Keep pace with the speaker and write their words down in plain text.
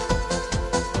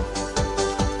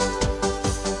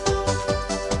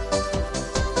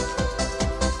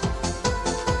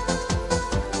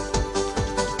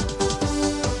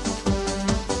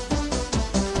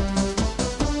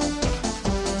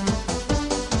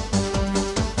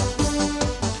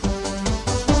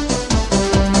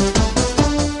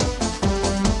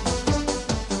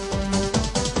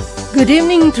Good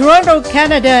evening, Toronto,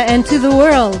 Canada, and to the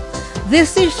world.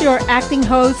 This is your acting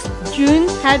host, June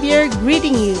Javier,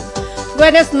 greeting you.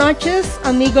 Buenas noches,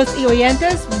 amigos y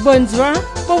oyentes. Bonjour,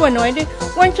 buenas noches,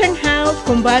 wanchang hao,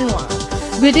 kumbanwa.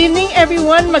 Good evening,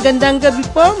 everyone. Magandang gabi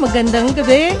po, magandang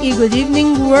gabi, y good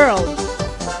evening, world.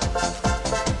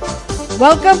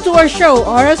 Welcome to our show,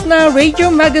 Oras Na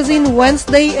Radio Magazine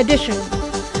Wednesday edition.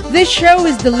 This show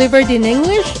is delivered in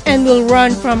English and will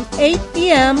run from 8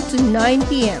 p.m. to 9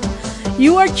 p.m.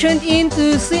 You are tuned in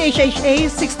to CHHA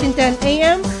 1610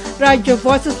 AM, Radio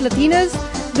Voices Latinas,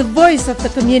 the voice of the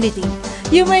community.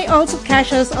 You may also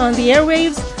catch us on the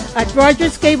airwaves at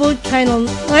Rogers Cable Channel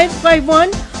 951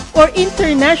 or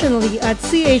internationally at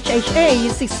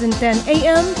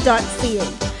chha1610am.ca.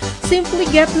 Simply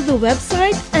get to the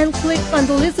website and click on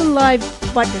the Listen Live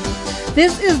button.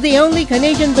 This is the only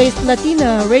Canadian-based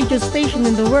Latina radio station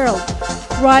in the world,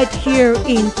 right here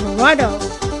in Toronto.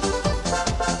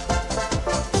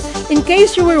 In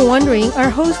case you were wondering, our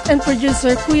host and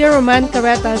producer, Kuya Roman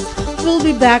Carretas, will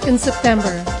be back in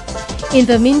September. In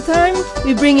the meantime,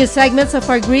 we bring you segments of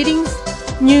our greetings,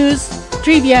 news,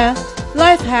 trivia,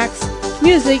 life hacks,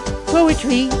 music,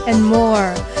 poetry, and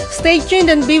more. Stay tuned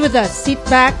and be with us. Sit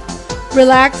back,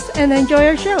 relax, and enjoy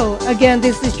our show. Again,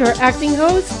 this is your acting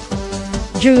host,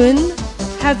 June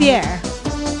Javier.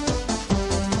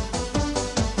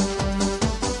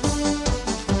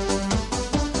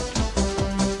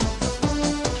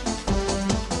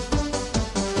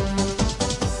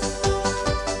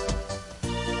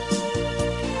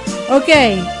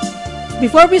 Okay,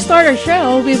 before we start our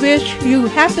show, we wish you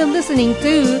have been listening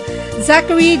to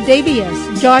Zachary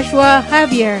Davies, Joshua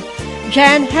Javier,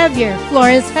 Jan Javier,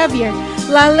 Florence Javier,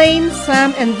 Lalaine,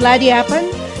 Sam and Vladdy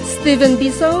Apan, Stephen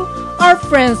Biso, our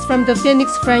friends from the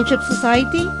Phoenix Friendship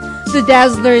Society, the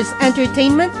Dazzlers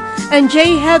Entertainment, and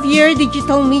Jay Javier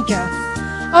Digital Media.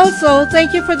 Also,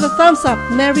 thank you for the thumbs up,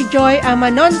 Mary Joy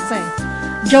Amanonce,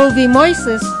 Jovi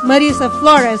Moises, Marisa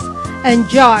Flores, and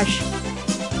Josh.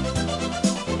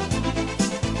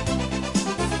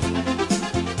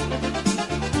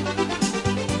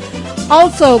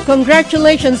 Also,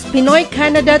 congratulations Pinoy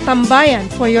Canada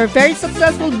Tambayan for your very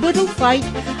successful boodle fight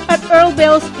at Earl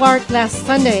Bales Park last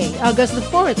Sunday, August the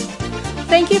 4th.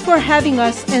 Thank you for having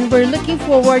us and we're looking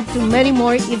forward to many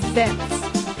more events.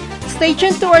 Stay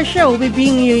tuned to our show. We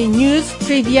bring you news,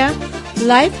 trivia,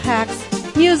 life hacks,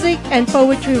 music, and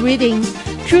poetry reading.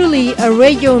 Truly a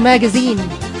radio magazine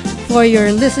for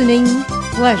your listening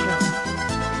pleasure.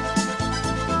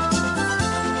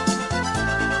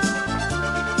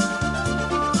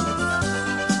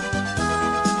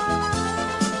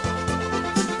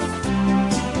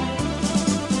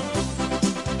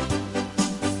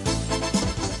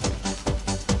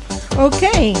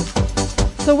 Okay,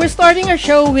 so we're starting our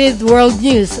show with world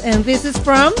news, and this is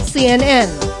from CNN.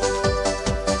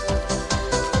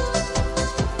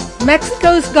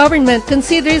 Mexico's government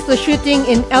considers the shooting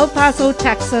in El Paso,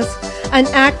 Texas, an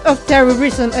act of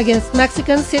terrorism against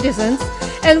Mexican citizens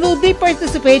and will be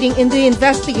participating in the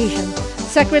investigation,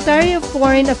 Secretary of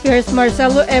Foreign Affairs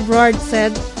Marcelo Ebrard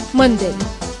said Monday.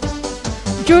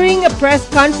 During a press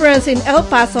conference in El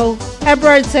Paso,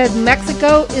 Ebrard said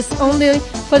Mexico is only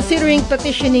considering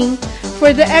petitioning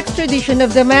for the extradition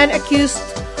of the man accused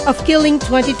of killing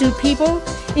 22 people,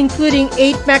 including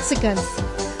 8 Mexicans.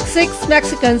 6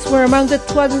 Mexicans were among the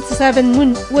 27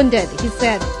 wounded, he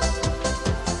said.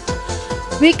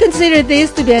 We consider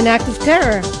this to be an act of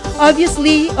terror,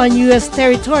 obviously on U.S.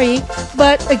 territory,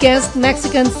 but against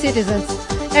Mexican citizens,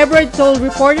 Ebrard told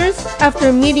reporters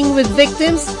after meeting with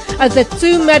victims at the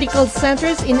 2 medical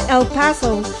centers in El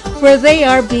Paso where they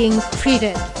are being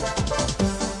treated.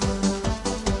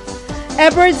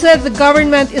 Ebrard said the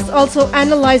government is also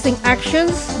analyzing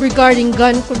actions regarding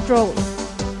gun control.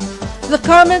 The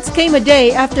comments came a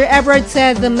day after Ebrard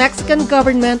said the Mexican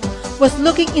government was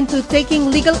looking into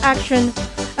taking legal action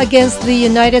against the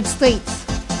United States.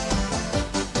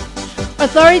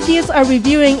 Authorities are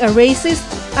reviewing a racist,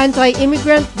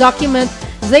 anti-immigrant document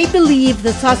they believe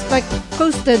the suspect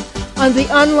posted on the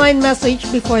online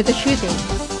message before the shooting.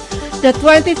 The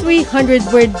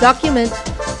 2,300-word document,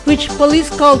 which police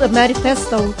called a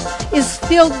manifesto, is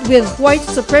filled with white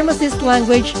supremacist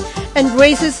language and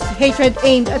racist hatred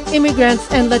aimed at immigrants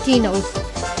and Latinos.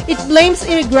 It blames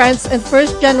immigrants and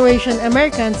first-generation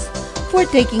Americans for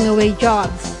taking away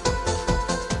jobs.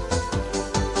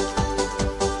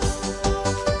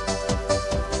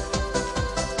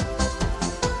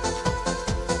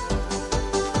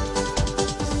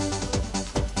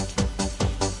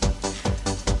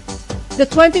 The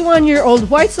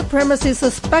 21-year-old white supremacist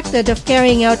suspected of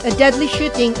carrying out a deadly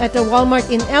shooting at a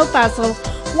Walmart in El Paso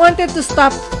wanted to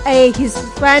stop a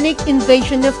Hispanic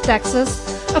invasion of Texas,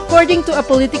 according to a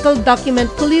political document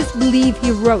police believe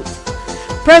he wrote.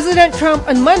 President Trump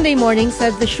on Monday morning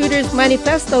said the shooter's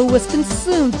manifesto was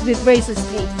consumed with racist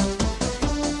hate.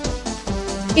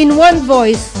 In one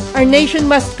voice, our nation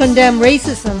must condemn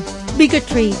racism,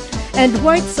 bigotry, and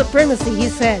white supremacy, he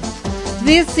said.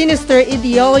 These sinister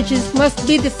ideologies must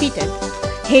be defeated.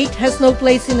 Hate has no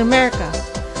place in America.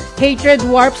 Hatred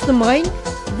warps the mind,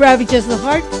 ravages the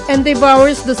heart, and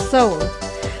devours the soul.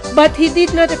 But he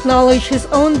did not acknowledge his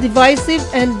own divisive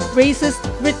and racist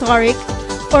rhetoric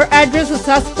or address the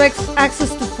suspect's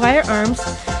access to firearms,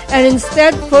 and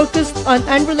instead focused on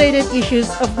unrelated issues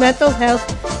of mental health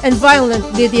and violent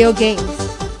video games.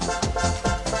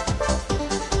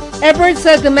 Ebrard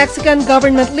said the Mexican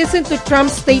government listened to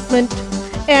Trump's statement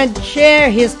and share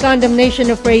his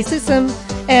condemnation of racism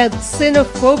and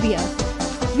xenophobia.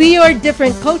 We are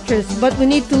different cultures, but we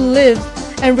need to live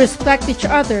and respect each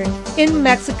other in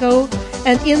Mexico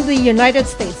and in the United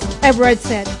States, Ebrard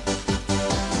said.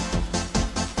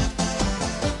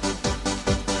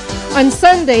 On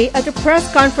Sunday, at a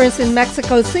press conference in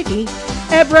Mexico City,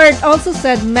 Ebrard also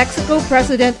said Mexico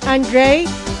President Andrés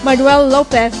Manuel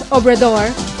López Obrador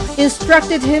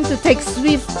instructed him to take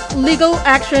swift legal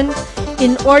action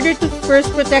in order to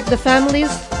first protect the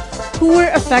families who were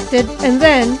affected, and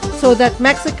then so that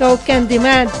Mexico can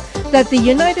demand that the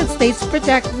United States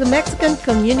protect the Mexican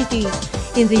community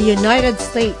in the United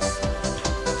States.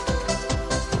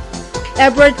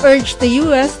 Ebrard urged the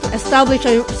U.S. to establish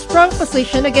a strong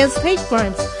position against hate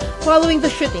crimes following the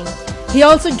shooting. He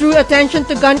also drew attention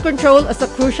to gun control as a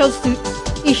crucial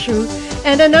issue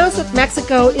and announced that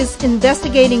Mexico is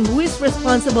investigating who is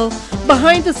responsible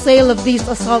behind the sale of these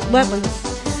assault weapons.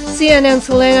 CNN's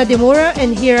Helena De Mora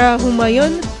and Hira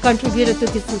Humayun contributed to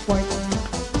this report.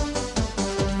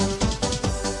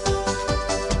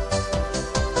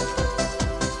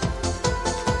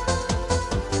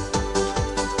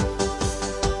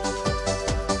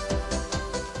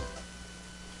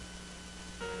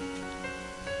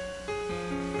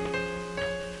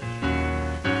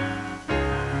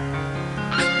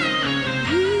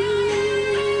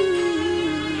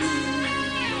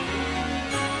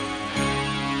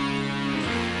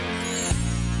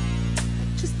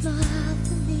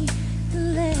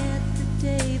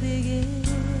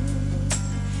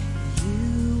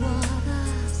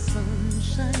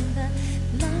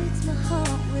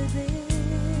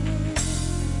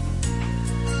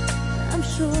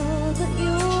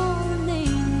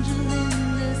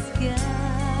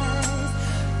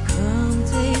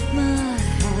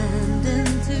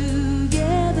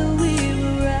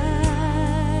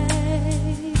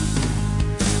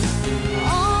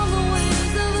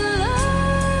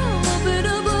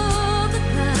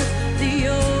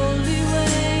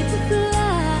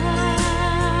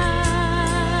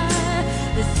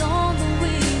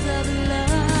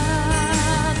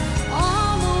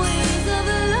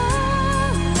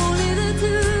 Only the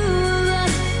two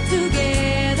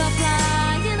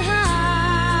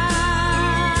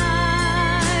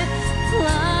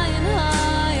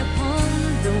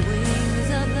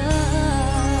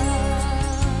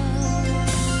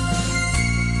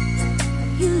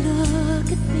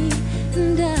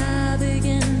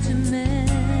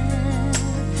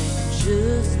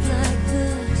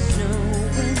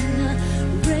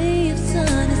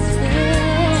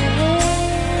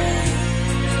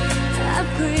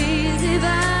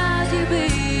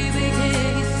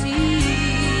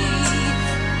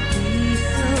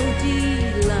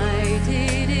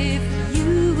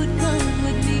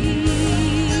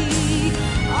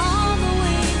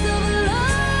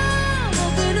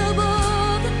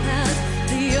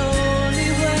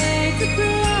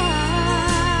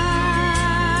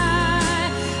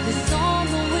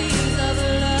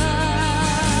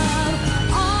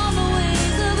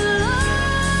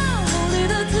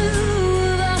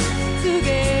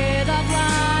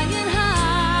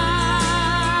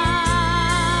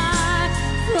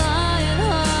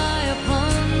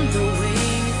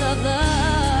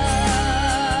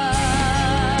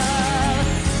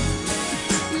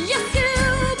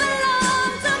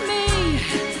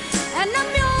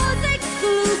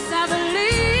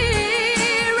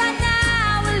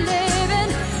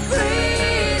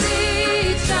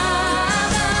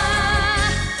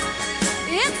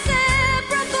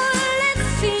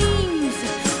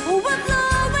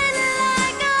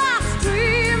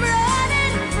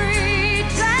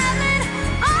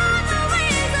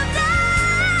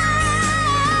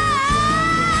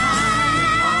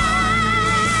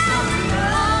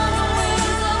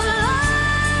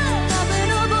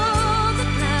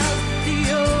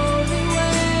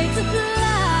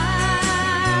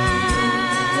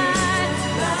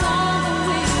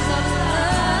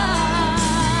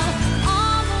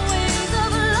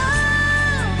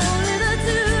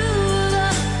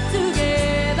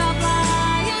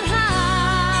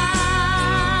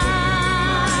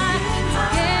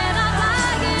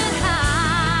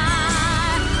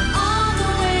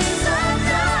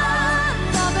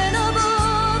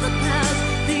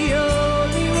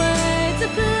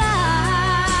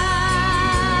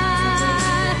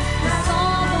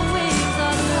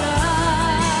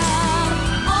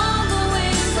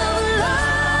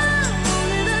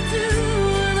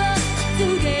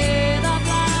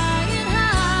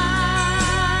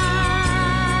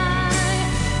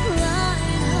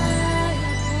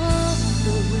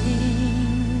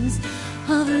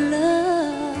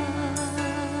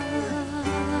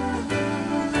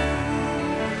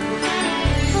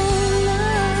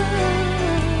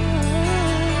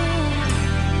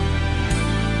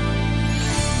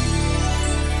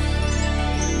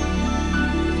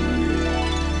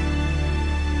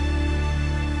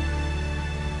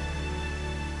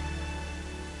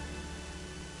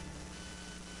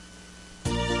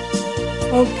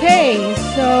Okay,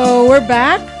 so we're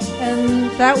back, and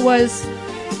that was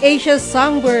Asia's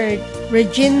songbird,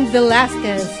 Regine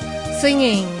Velasquez,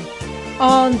 singing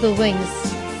On the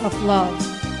Wings of Love.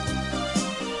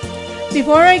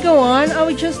 Before I go on, I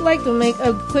would just like to make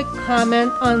a quick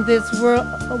comment on this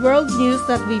world news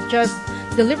that we just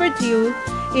delivered to you.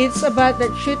 It's about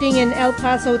that shooting in El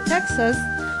Paso, Texas,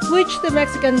 which the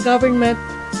Mexican government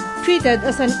treated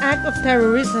as an act of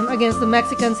terrorism against the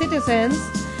Mexican citizens,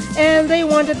 and they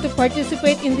wanted to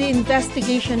participate in the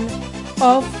investigation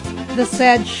of the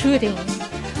said shooting.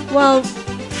 Well,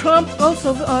 Trump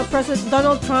also, President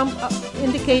Donald Trump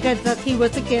indicated that he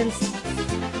was against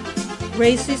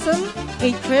racism,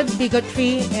 hatred,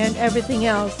 bigotry, and everything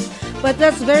else. But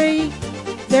that's very,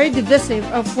 very divisive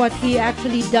of what he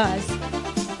actually does.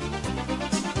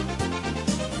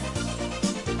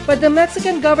 But the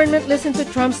Mexican government listened to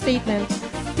Trump's statement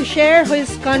to share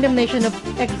his condemnation of,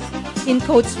 in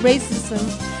quotes, racism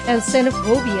and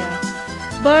xenophobia.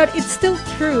 But it's still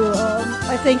true.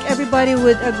 I think everybody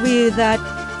would agree that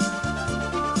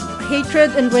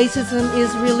hatred and racism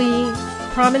is really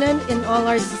prominent in all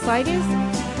our societies.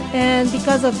 And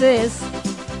because of this,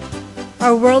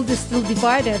 our world is still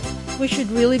divided. We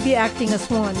should really be acting as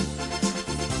one.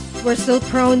 We're still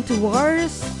prone to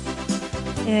wars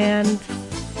and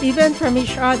even from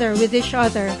each other, with each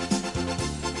other.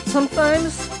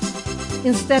 Sometimes,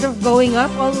 instead of going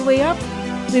up all the way up,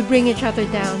 we bring each other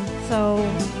down. So,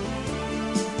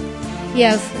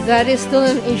 yes, that is still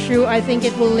an issue. I think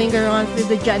it will linger on through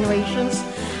the generations.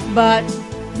 But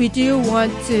we do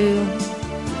want to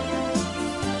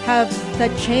have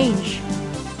that change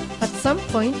at some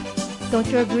point. Don't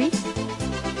you agree?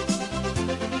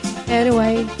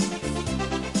 Anyway,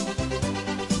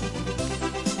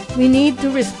 we need to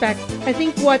respect. I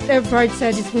think what Everard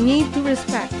said is we need to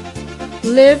respect.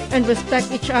 Live and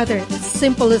respect each other. It's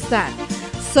simple as that.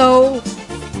 So,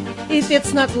 if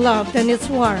it's not love, then it's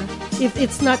war. If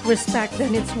it's not respect,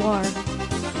 then it's war.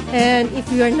 And if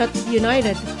we are not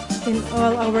united in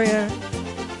all our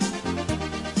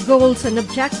goals and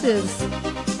objectives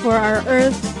for our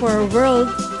earth, for our world,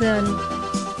 then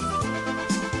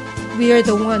we are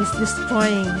the ones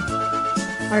destroying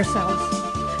ourselves.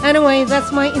 Anyway,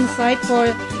 that's my insight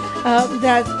for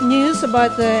that news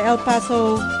about the El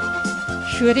Paso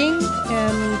shooting,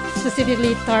 and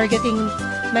specifically targeting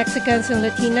Mexicans and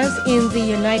Latinas in the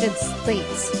United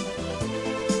States.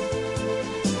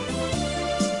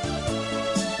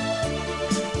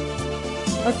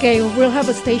 Okay, we'll have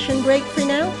a station break for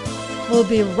now. We'll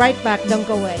be right back. Don't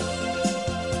go away.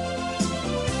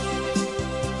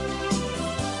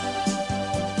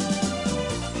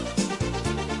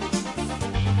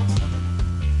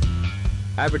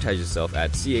 Advertise yourself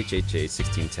at CHHA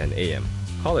 1610 AM.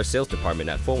 Call our sales department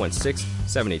at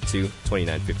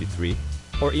 416-782-2953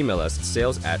 or email us at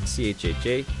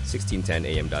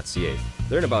sales@chhha1610am.ca.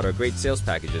 Learn about our great sales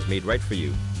packages made right for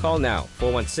you. Call now,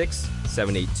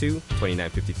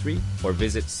 416-782-2953 or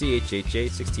visit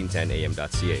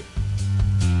chhha1610am.ca.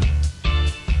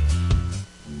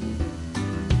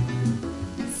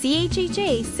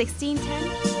 CHHA 1610.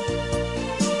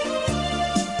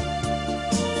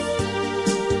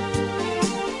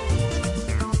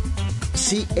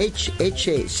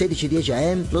 CHHA 1610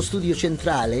 AM, lo studio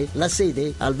centrale, la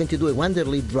sede al 22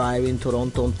 Wanderley Drive in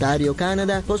Toronto, Ontario,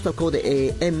 Canada, postal code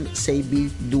è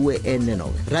M6B2N9.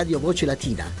 Radio Voce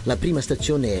Latina, la prima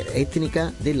stazione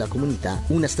etnica della comunità,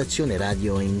 una stazione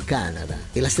radio in Canada.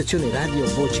 E la stazione radio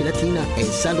Voce Latina è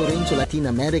San Lorenzo Latin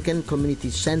American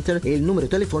Community Center e il numero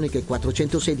telefonico è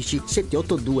 416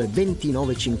 782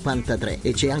 2953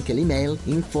 e c'è anche l'email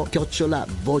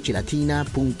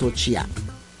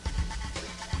info@vocelatina.ca.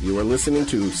 You are listening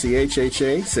to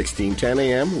CHHA 1610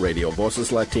 AM, Radio Voces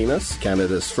Latinas,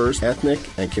 Canada's first ethnic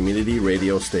and community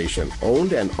radio station,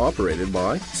 owned and operated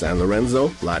by San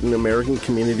Lorenzo Latin American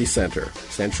Community Center.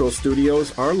 Central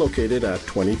studios are located at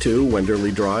 22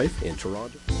 Wenderley Drive in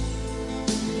Toronto.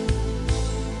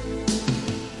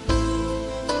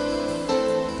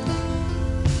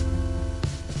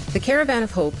 The Caravan of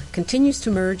Hope continues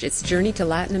to merge its journey to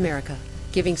Latin America,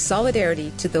 giving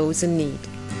solidarity to those in need.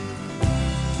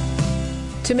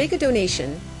 To make a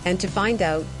donation and to find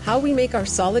out how we make our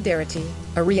solidarity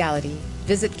a reality,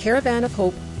 visit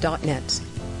caravanofhope.net.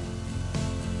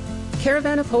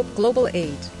 Caravan of Hope Global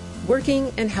Aid,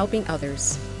 working and helping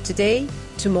others, today,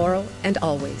 tomorrow, and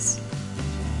always.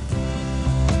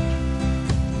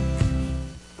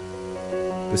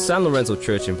 The San Lorenzo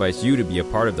Church invites you to be a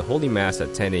part of the Holy Mass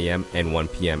at 10 a.m. and 1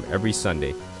 p.m. every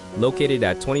Sunday, located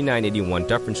at 2981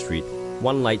 Dufferin Street,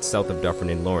 1 light south of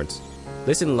Dufferin in Lawrence.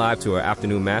 Listen live to our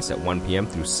afternoon Mass at 1 p.m.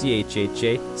 through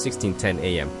CHHA 1610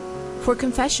 AM. For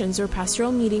confessions or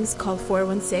pastoral meetings, call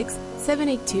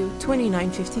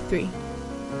 416-782-2953.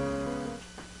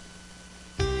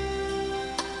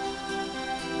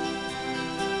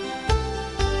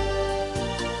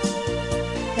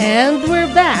 And we're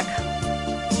back.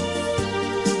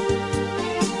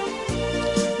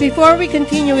 Before we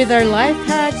continue with our life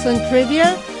hacks and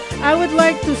trivia, I would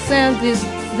like to send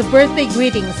the birthday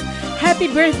greetings. Happy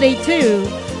birthday to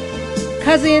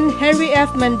Cousin Henry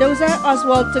F. Mendoza,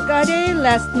 Oswald Tagade,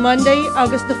 last Monday,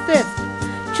 August the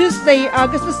 5th. Tuesday,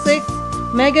 August the 6th,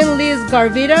 Megan Liz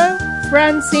Garvida,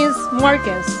 Francis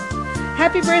Marquez.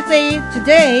 Happy birthday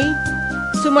today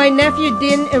to my nephew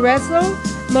Dean Ereso,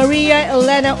 Maria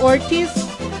Elena Ortiz,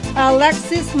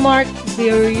 Alexis Mark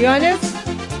Viriones.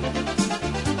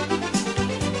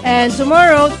 And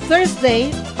tomorrow,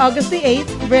 Thursday, August the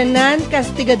 8th, Renan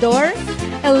Castigador,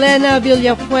 Elena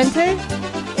Villafuente,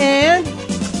 and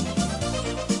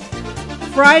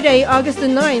Friday, August the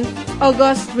 9th,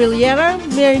 August Rillera,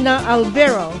 Mirna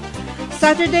Albero.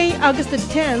 Saturday, August the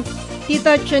 10th,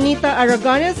 Tita Chanita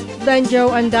Aragones,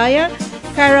 Danjo Andaya,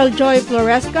 Carol Joy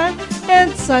Floresca,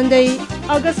 and Sunday,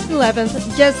 August 11th,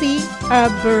 Jessie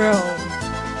Abero.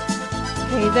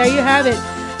 Okay, there you have it.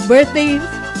 Birthdays.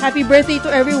 Happy birthday to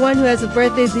everyone who has a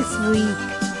birthday this week.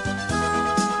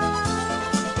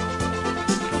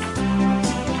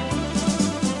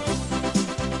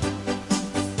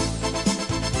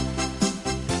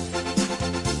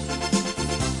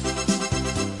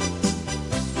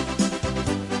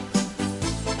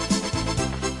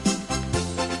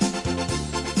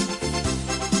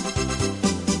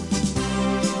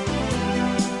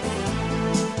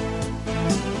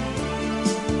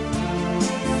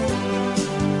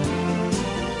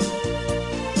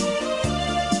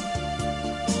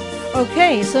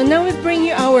 Okay, so now we bring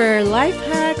you our life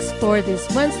hacks for this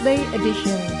Wednesday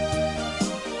edition.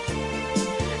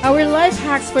 Our life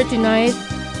hacks for tonight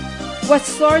was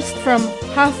sourced from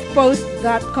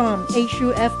HuffPost.com,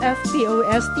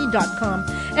 HuffPost.com,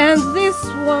 and this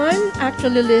one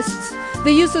actually lists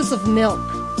the uses of milk.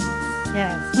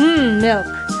 Yes, milk.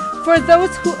 For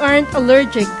those who aren't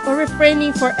allergic or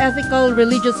refraining for ethical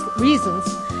religious reasons,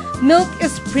 milk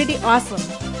is pretty awesome.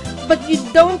 But you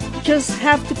don't just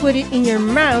have to put it in your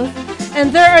mouth,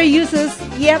 and there are uses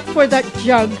yet for that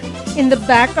jug in the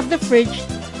back of the fridge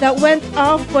that went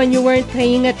off when you weren't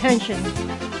paying attention.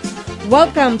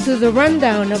 Welcome to the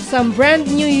rundown of some brand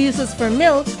new uses for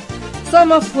milk,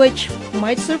 some of which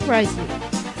might surprise you.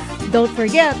 Don't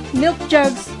forget, milk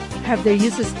jugs have their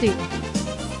uses too.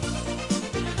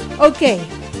 Okay,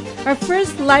 our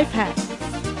first life hack.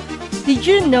 Did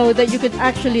you know that you could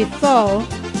actually thaw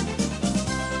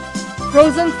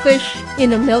frozen fish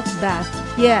in a milk bath?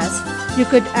 Yes, you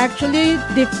could actually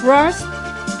defrost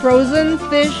frozen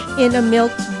fish in a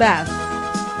milk bath.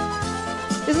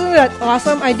 Isn't that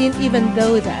awesome? I didn't even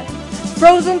know that.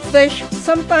 Frozen fish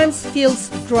sometimes feels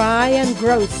dry and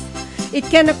gross. It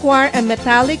can acquire a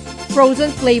metallic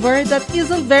frozen flavor that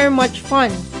isn't very much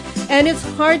fun, and it's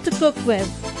hard to cook with.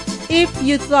 If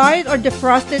you thaw it or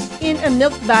defrost it in a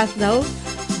milk bath though,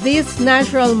 this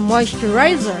natural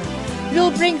moisturizer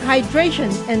will bring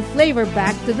hydration and flavor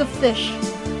back to the fish,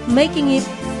 making it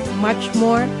much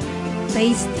more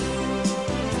tasty.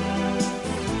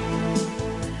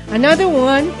 Another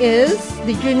one is,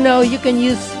 did you know you can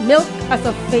use milk as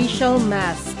a facial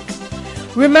mask?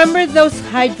 Remember those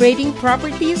hydrating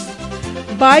properties?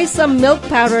 Buy some milk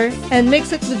powder and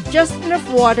mix it with just enough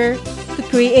water to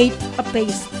create a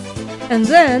paste. And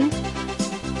then,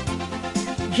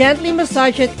 gently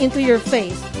massage it into your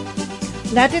face.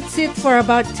 Let it sit for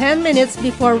about 10 minutes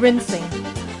before rinsing.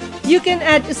 You can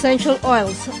add essential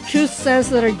oils, choose scents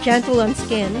that are gentle on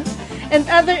skin, and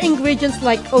other ingredients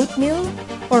like oatmeal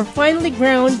or finely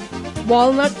ground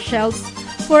walnut shells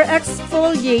for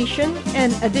exfoliation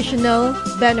and additional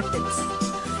benefits.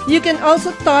 You can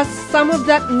also toss some of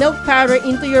that milk powder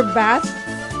into your bath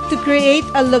to create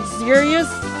a luxurious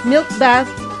milk bath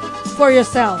for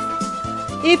yourself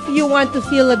if you want to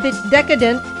feel a bit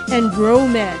decadent and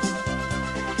gourmet.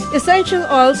 Essential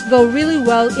oils go really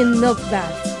well in milk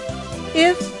baths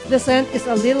if the scent is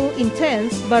a little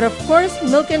intense, but of course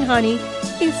milk and honey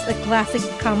is a classic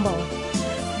combo.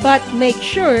 But make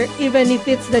sure, even if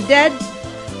it's the dead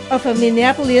of a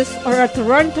Minneapolis or a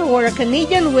Toronto or a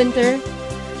Canadian winter,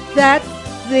 that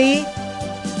the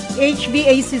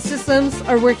HVAC systems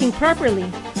are working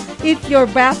properly. If your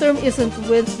bathroom isn't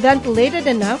ventilated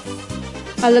enough,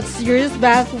 a luxurious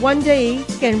bath one day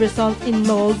can result in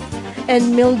mold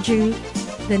and mildew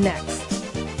the next.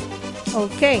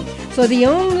 Okay, so the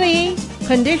only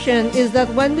condition is that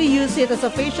when we use it as a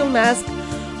facial mask,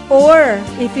 or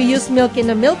if we use milk in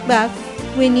a milk bath,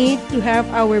 we need to have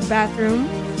our bathroom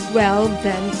well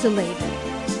ventilated.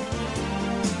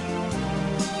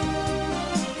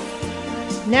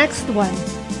 Next one,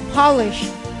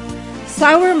 polish.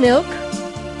 Sour milk,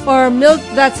 or milk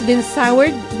that's been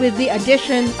soured with the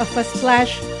addition of a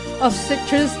splash of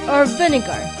citrus or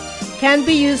vinegar, can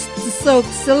be used to soak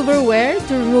silverware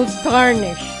to remove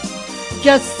tarnish.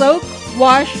 Just soak,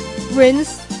 wash,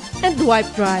 rinse, and wipe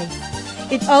dry.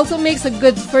 It also makes a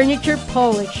good furniture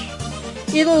polish.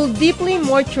 It'll deeply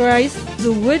moisturize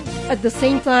the wood at the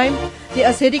same time the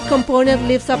acidic component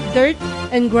lifts up dirt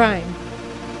and grime.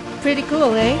 Pretty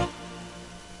cool, eh?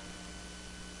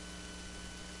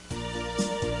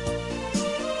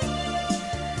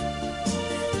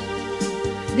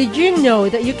 Did you know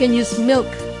that you can use milk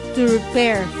to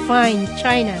repair fine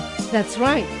china? That's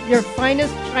right, your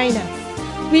finest china.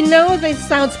 We know this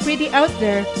sounds pretty out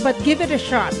there, but give it a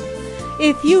shot.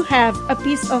 If you have a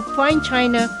piece of fine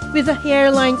china with a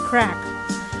hairline crack,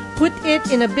 put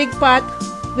it in a big pot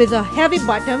with a heavy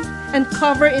bottom and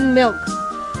cover in milk.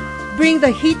 Bring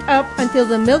the heat up until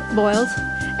the milk boils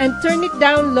and turn it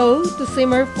down low to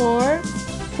simmer for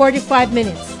 45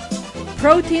 minutes.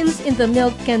 Proteins in the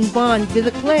milk can bond with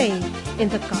the clay in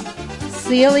the cup,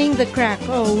 sealing the crack.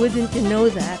 Oh, wouldn't you know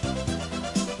that?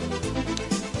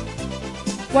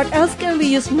 What else can we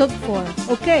use milk for?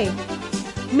 Okay,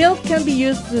 milk can be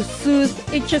used to soothe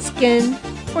itchy skin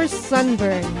or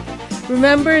sunburn.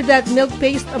 Remember that milk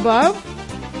paste above,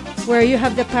 where you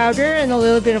have the powder and a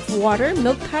little bit of water,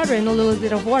 milk powder and a little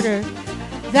bit of water.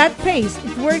 That paste,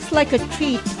 it works like a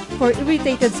treat for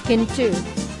irritated skin too.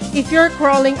 If you're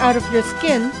crawling out of your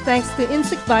skin thanks to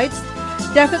insect bites,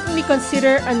 definitely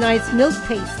consider a nice milk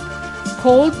paste.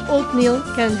 Cold oatmeal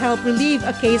can help relieve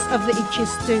a case of the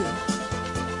itches too.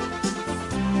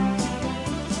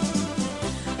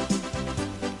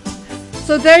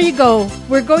 So there you go.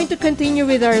 We're going to continue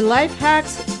with our life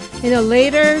hacks in a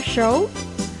later show.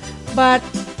 But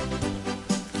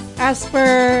as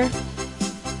per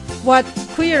what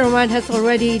Kuya Roman has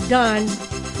already done,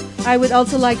 I would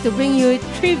also like to bring you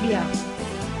trivia.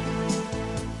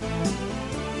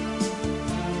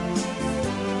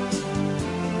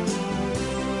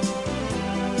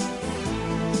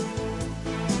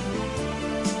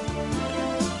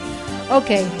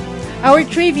 Okay, our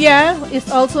trivia is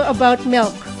also about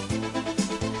milk.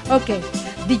 Okay,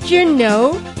 did you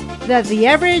know that the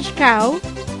average cow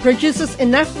produces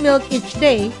enough milk each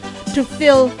day to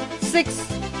fill 6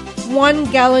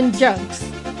 1-gallon jugs,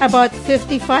 about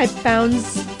 55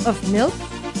 pounds of milk?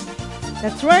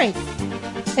 That's right,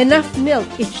 enough milk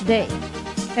each day,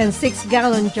 and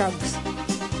 6-gallon jugs,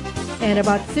 and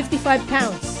about 55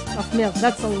 pounds of milk.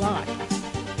 That's a lot.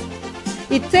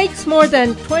 It takes more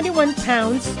than 21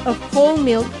 pounds of whole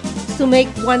milk to make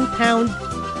 1 pound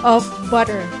of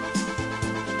butter.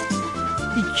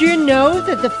 Did you know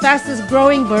that the fastest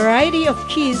growing variety of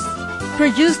cheese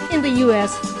produced in the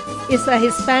U.S. is a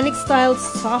Hispanic-style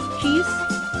soft cheese?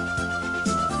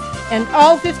 And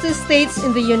all 50 states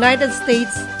in the United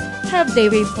States have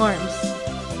dairy farms.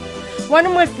 One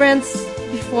of my friends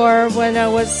before, when I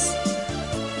was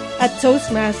at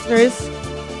Toastmasters,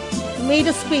 made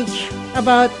a speech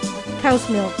about cow's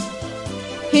milk.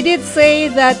 He did say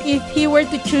that if he were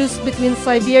to choose between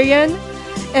Siberian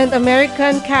and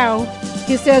American cow,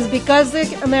 he says because the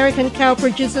American cow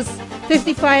produces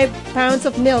 55 pounds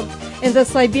of milk and the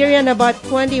Siberian about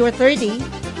 20 or 30,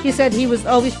 he said he would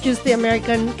always choose the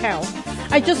American cow.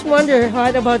 I just wonder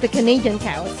what about the Canadian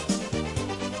cows?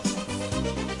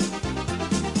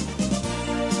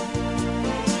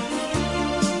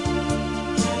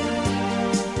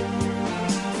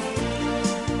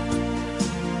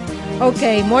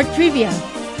 Okay, more trivia.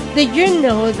 Did you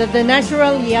know that the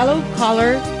natural yellow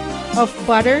color of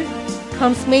butter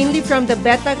comes mainly from the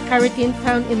beta-carotene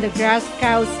found in the grass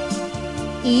cows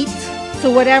eat? So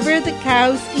whatever the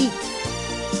cows eat,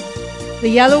 the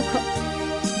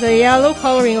yellow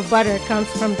coloring of butter comes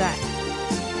from that.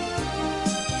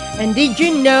 And did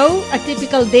you know a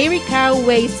typical dairy cow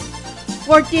weighs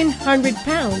 1,400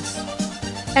 pounds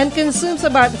and consumes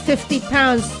about 50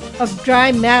 pounds of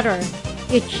dry matter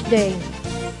each day?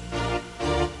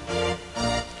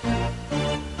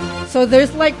 So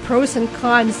there's like pros and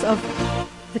cons of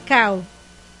the cow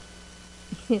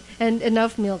and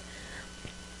enough milk.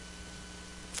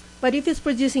 But if it's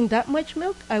producing that much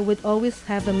milk, I would always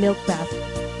have a milk bath.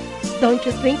 Don't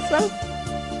you think so?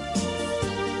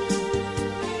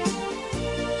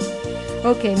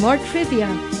 Okay, more trivia.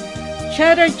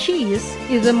 Cheddar cheese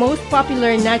is the most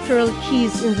popular natural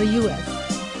cheese in the U.S.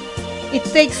 It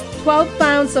takes 12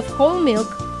 pounds of whole milk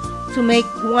to make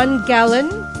 1 gallon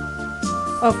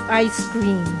of ice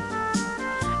cream.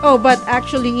 Oh, but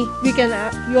actually,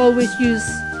 you always use,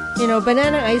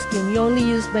 banana ice cream. You only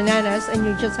use bananas and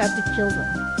you just have to chill them.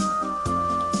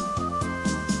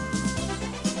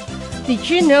 Did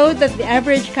you know that the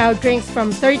average cow drinks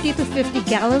from 30 to 50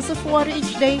 gallons of water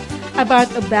each day?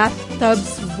 About a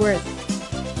bathtub's worth.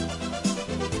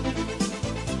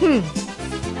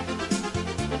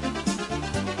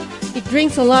 It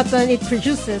drinks a lot and it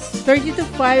produces 30 to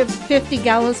 50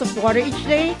 gallons of water each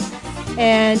day.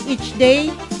 And each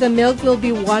day, the milk will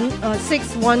be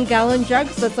 6 1-gallon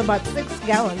jugs. That's about 6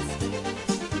 gallons.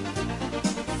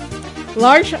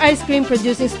 Large ice cream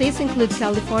producing states include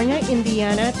California,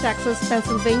 Indiana, Texas,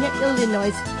 Pennsylvania,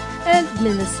 Illinois, and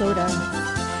Minnesota.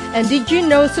 And did you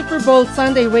know Super Bowl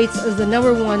Sunday rates as the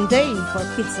 #1 day for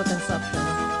pizza consumption?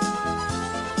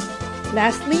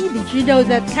 Lastly, did you know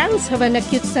that cows have an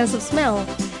acute sense of smell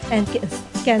and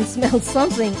can smell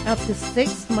something up to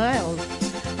 6 miles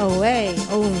away?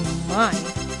 Oh my!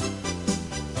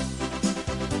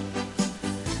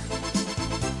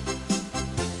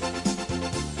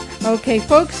 Okay,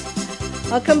 folks,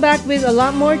 I'll come back with a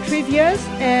lot more trivias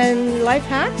and life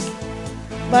hacks.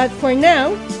 But for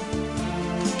now,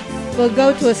 we'll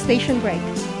go to a station break.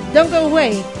 Don't go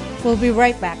away. We'll be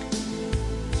right back.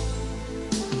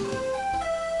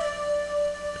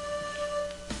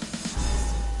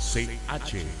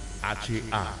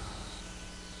 CHHA.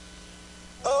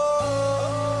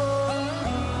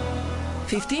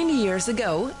 15 years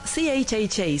ago,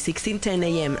 CHHA 1610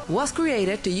 AM was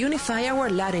created to unify our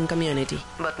Latin community.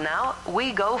 But now,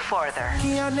 we go further.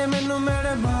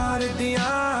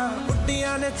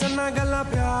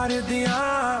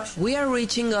 We are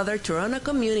reaching other Toronto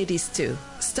communities too,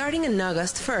 starting on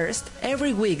August 1st,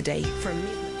 every weekday from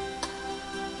midnight.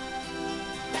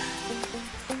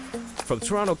 From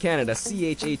Toronto, Canada,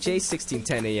 CHHA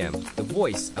 1610 AM, the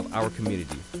voice of our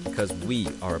community, because we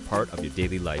are a part of your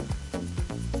daily life.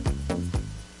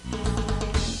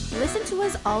 Listen to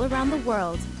us all around the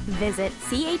world. Visit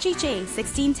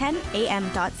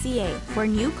chha1610am.ca for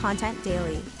new content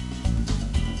daily.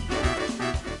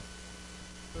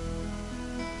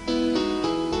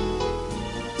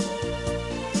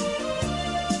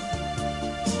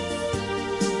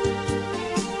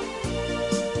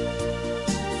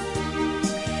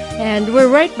 And we're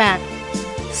right back.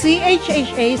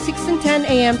 CHHA 1610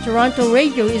 AM Toronto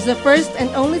Radio is the first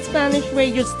and only Spanish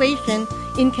radio station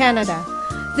in Canada.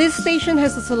 This station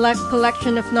has a select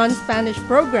collection of non-Spanish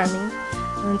programming.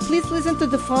 And please listen to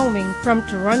the following from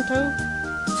Toronto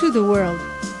to the world.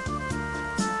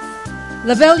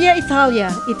 La Bella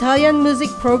Italia, Italian music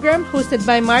program hosted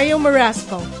by Mario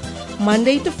Marasco,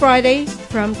 Monday to Friday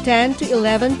from 10 to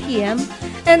 11 p.m.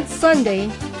 and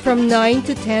Sunday from 9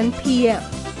 to 10 p.m.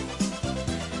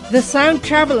 The Sound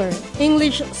Traveler,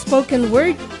 English spoken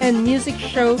word and music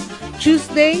show,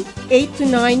 Tuesday, 8 to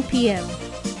 9 p.m.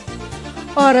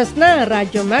 Oras Na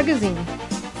Radio Magazine,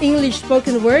 English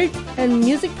spoken word and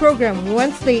music program,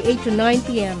 Wednesday, 8 to 9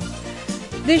 p.m.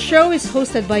 This show is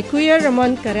hosted by Kuya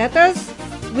Ramon Caretas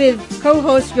with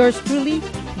co-host yours truly,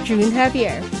 June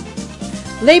Javier.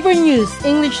 Labor News,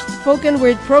 English spoken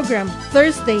word program,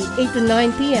 Thursday, 8 to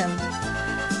 9 p.m.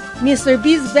 Mr.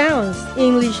 B's Bounce,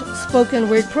 English spoken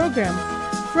word program,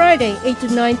 Friday, 8 to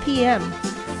 9 p.m.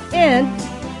 And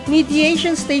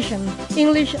Mediation Station,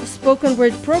 English spoken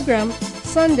word program,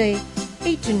 Sunday,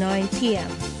 8 to 9 p.m.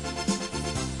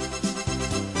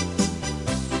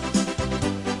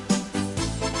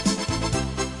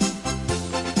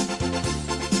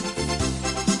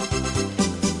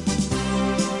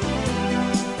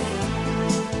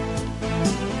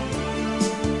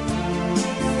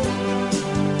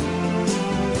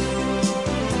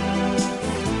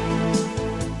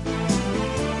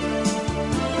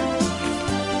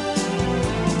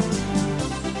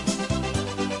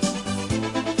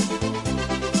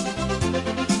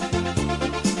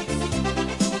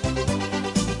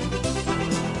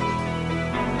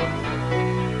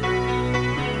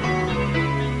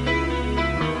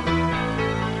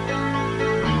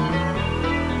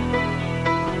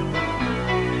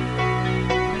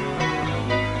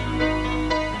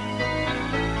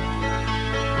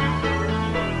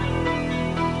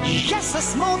 Just a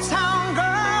small town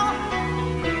girl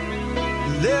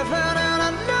living in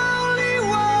a lonely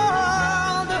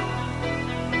world.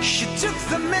 She took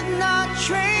the midnight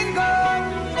train going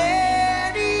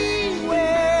anywhere.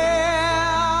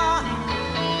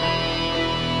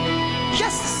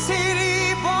 Just a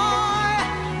city boy,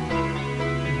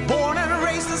 born and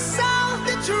raised in South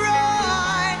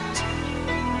Detroit.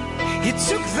 He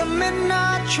took the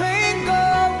midnight train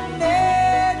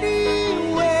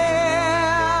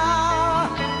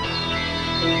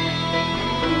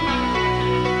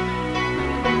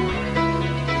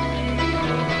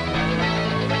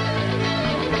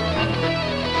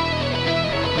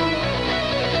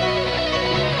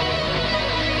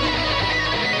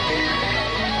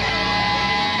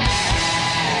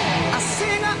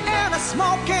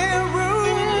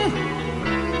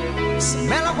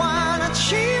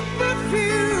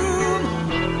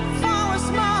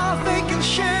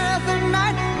share the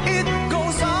night. It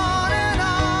goes on and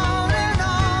on and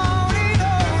on and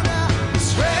on.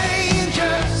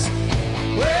 Strangers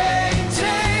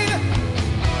waiting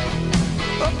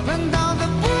up and down the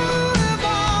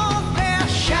boulevard, their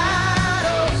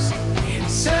shadows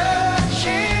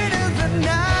searching in the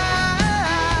night.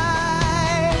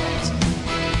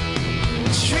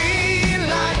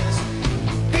 Streetlights,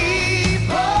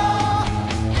 people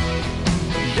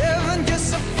living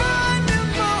just a fine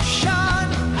emotion,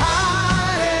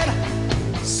 hiding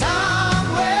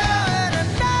somewhere in the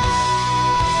night.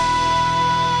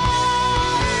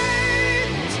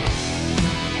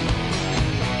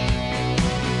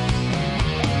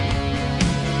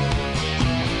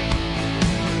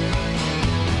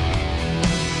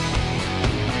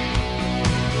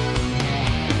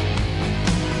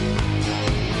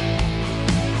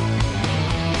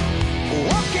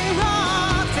 Working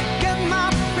hard to get my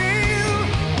fill.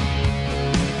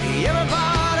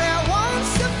 Everybody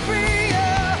wants to free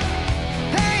ya.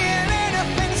 Playing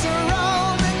anything to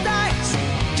roll the dice.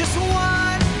 Just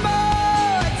one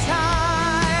more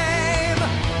time.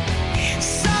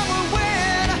 Some will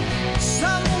win,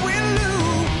 some will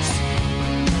lose.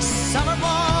 Some are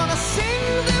gonna sing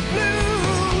the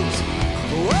blues.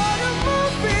 What a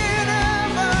movie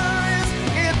never is.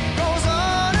 It goes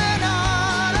on and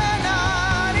on and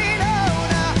on and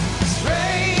on.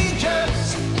 Strangers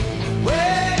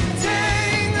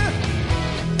waiting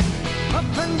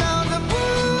up and down the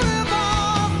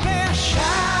boulevard, their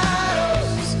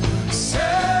shadows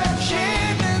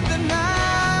searching in the night.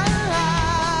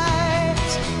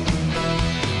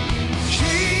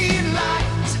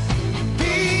 Streetlights,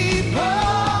 people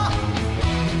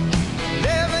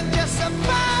living just a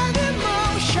fine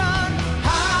emotion,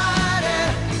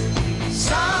 hiding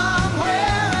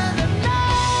somewhere in the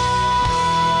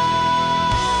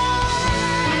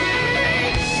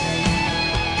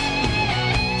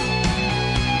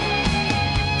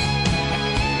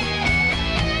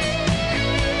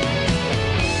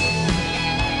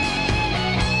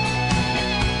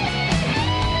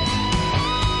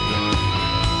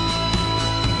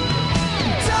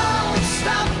Don't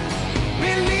stop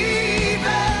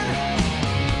believing.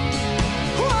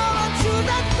 Hold on to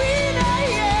that feeling,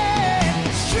 yeah.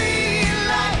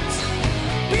 Streetlights,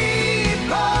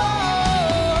 people.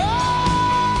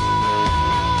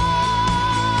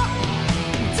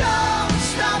 Don't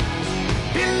stop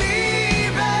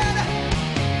believing.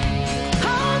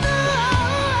 Hold on.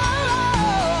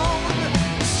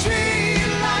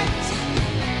 Streetlights,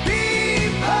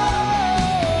 people.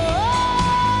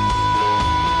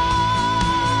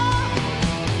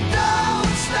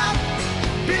 Don't stop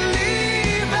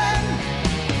believing.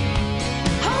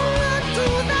 Hold on to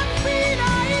that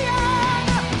feeling.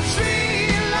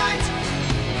 Streetlights,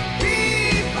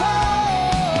 people.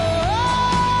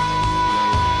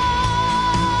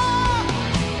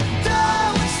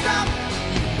 Don't stop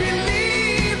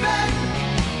believing.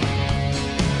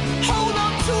 Hold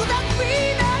on to that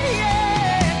feeling.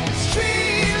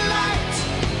 Streetlights,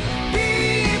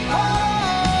 people.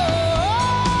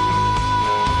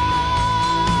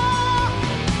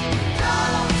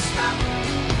 Don't stop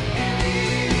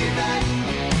believing.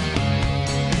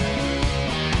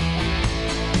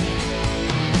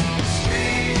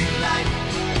 Streetlight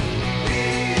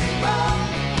people.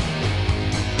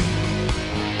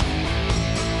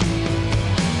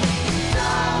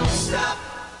 Don't stop.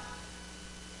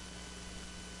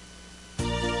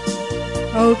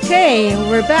 Okay,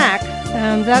 we're back.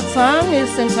 That song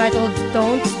is entitled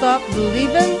Don't Stop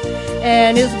Believin'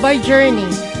 and is by Journey.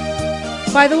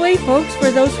 By the way, folks,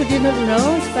 for those who didn't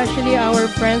know, especially our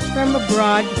friends from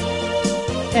abroad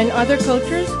and other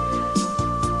cultures,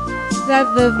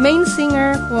 that the main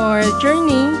singer for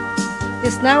Journey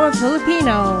is now a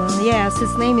Filipino. Yes,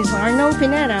 his name is Arnold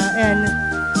Pineda, and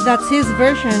that's his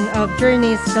version of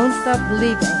Journey's Don't Stop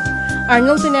Believing.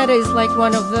 Arnold Pineda is like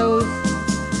one of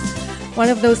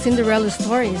those Cinderella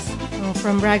stories,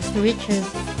 from rags to riches.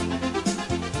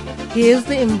 He is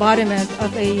the embodiment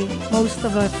of most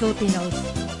of us Filipinos.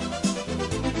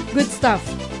 Good stuff.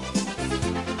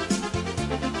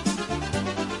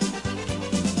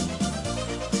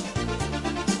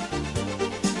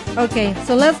 Okay,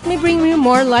 so let me bring you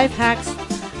more life hacks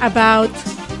about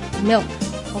milk.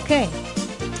 Okay.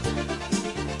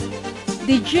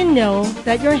 Did you know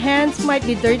that your hands might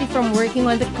be dirty from working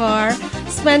on the car,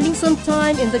 spending some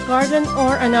time in the garden,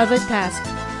 or another task?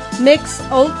 Mix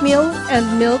oatmeal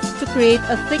and milk to create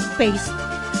a thick paste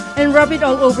and rub it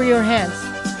all over your hands.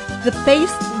 The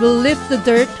paste will lift the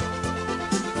dirt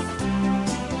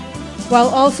while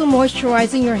also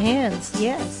moisturizing your hands,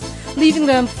 yes, leaving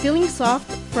them feeling soft,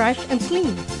 fresh, and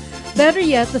clean. Better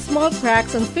yet, the small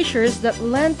cracks and fissures that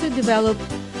land to develop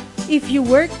if you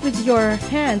work with your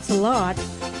hands a lot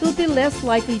will be less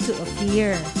likely to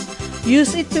appear.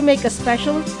 Use it to make a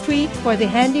special treat for the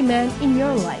handyman in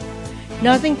your life.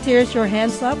 Nothing tears your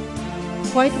hands up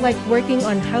quite like working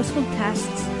on household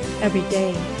tasks every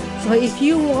day. So if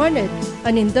you wanted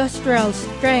an industrial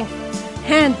strength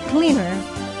hand cleaner,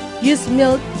 use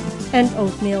milk and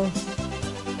oatmeal.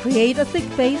 Create a thick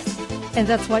paste, and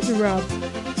that's what you rub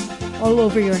all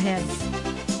over your hands.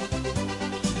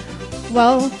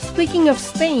 Well, speaking of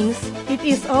stains, it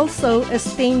is also a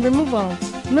stain removal.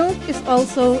 Milk is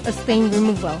also a stain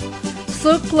removal.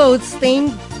 Soak clothes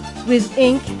stained with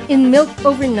ink in milk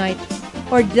overnight,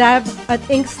 or dab at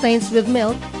ink stains with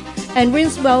milk and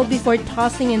rinse well before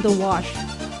tossing in the wash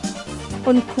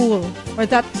on cool, or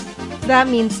that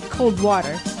means cold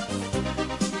water.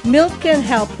 Milk can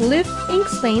help lift ink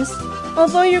stains,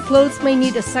 although your clothes may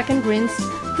need a second rinse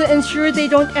to ensure they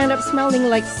don't end up smelling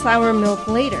like sour milk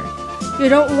later. You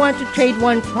don't want to trade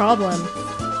one problem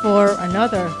for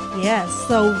another. Yes,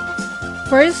 so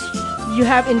first you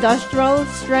have industrial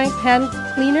strength hand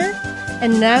cleaner,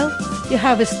 and now you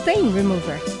have a stain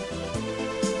remover.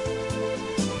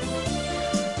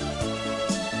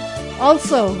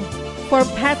 Also, for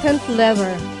patent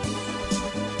leather,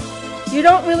 you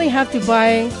don't really have to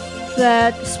buy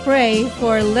that spray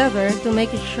for leather to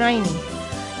make it shiny.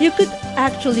 You could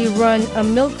actually run a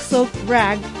milk-soaked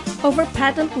rag over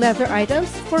patent leather items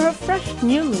for a fresh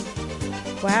new look.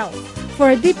 Wow! For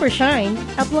a deeper shine,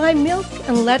 apply milk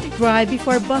and let it dry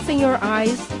before buffing your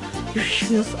eyes, your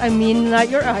shoes, not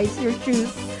your eyes, your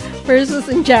shoes, purses,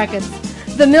 and jackets.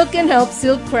 The milk can help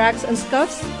seal cracks and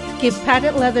scuffs to keep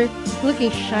patent leather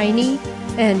looking shiny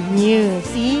and new.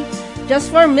 See? Just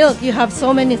for milk, you have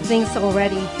so many things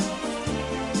already.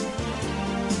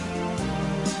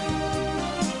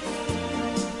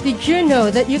 Did you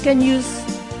know that you can use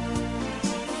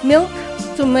milk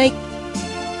to make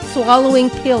swallowing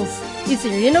pills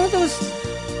easier? You know those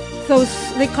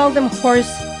they call them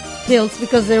horse pills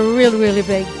because they're really, really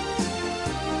big.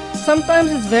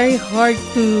 Sometimes it's very hard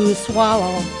to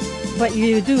swallow, but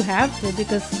you do have to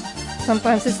because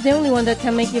sometimes it's the only one that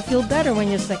can make you feel better when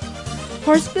you're sick.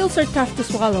 Horse pills are tough to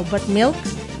swallow, but milk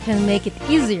can make it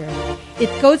easier. It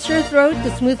coats your throat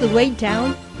to smooth the way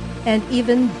down, and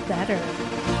even better,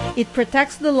 it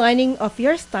protects the lining of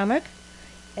your stomach.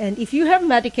 And if you have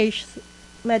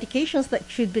medications that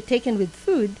should be taken with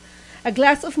food, a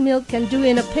glass of milk can do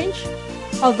in a pinch,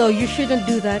 although you shouldn't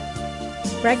do that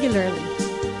regularly.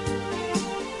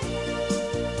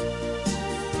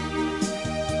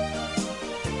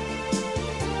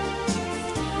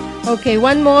 Okay,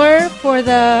 one more for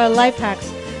the life hacks.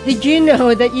 Did you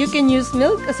know that you can use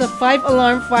milk as a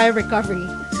 5-alarm fire recovery?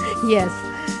 Yes,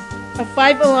 a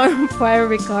 5-alarm fire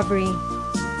recovery.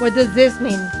 What does this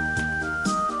mean?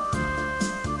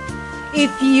 If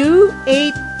you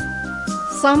ate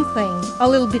something a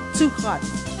little bit too hot,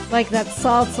 like that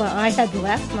salsa I had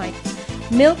last night,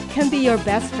 milk can be your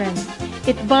best friend.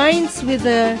 It binds with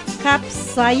the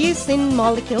capsaicin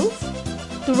molecules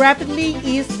to rapidly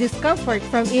ease discomfort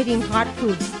from eating hot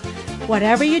foods.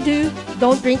 Whatever you do,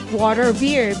 don't drink water or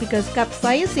beer because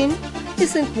capsaicin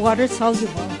isn't water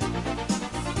soluble.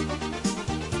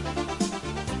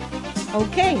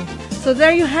 Okay, so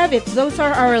there you have it. Those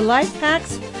are our life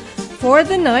hacks for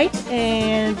the night,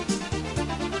 and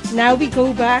now we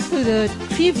go back to the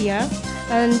trivia.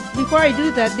 And before I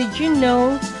do that, did you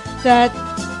know that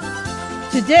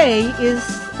today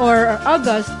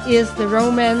August is the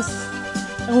Romance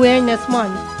Awareness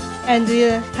Month and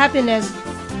the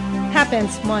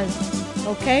Happens Month,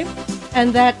 okay?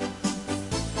 And that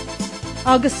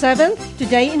August 7th,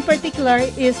 today in particular,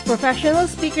 is Professional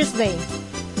Speakers Day.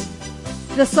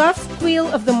 The soft squeal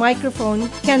of the microphone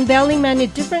can belly many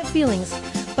different feelings,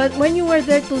 but when you are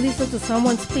there to listen to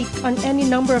someone speak on any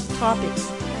number of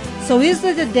topics, so is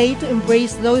it a day to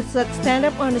embrace those that stand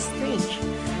up on a stage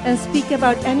and speak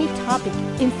about any topic,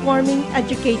 informing,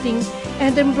 educating,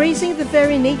 and embracing the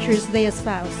very natures they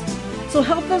espouse. So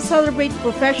help them celebrate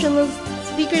Professional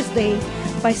Speakers Day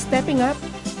by stepping up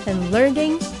and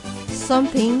learning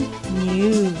something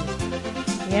new.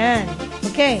 Yan.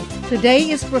 Okay, today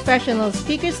is Professional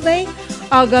Speakers Day.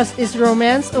 August is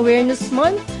Romance Awareness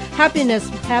Month,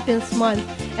 Happens Month,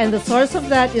 and the source of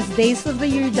that is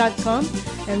daysoftheyear.com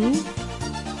and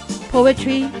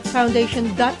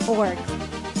poetryfoundation.org.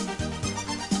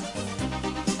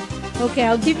 Okay,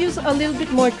 I'll give you a little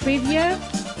bit more trivia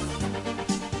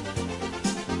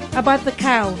about the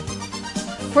cow.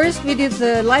 First, we did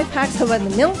the life hacks about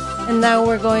the milk, and now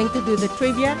we're going to do the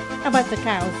trivia about the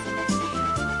cows.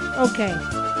 Okay.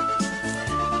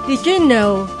 Did you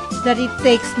know that it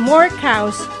takes more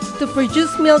cows to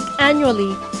produce milk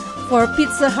annually for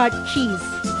Pizza Hut cheese?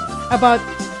 About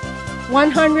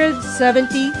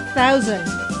 170,000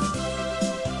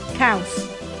 cows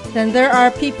than there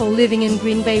are people living in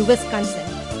Green Bay, Wisconsin.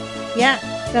 Yeah,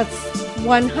 that's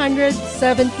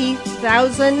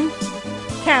 170,000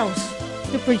 cows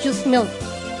to produce milk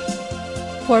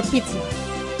for pizza.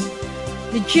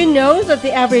 Did you know that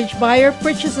the average buyer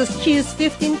purchases cheese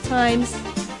 15 times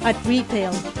at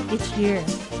retail each year?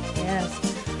 Yes.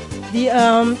 The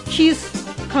cheese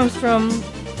comes from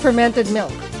fermented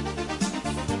milk.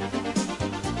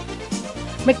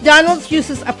 McDonald's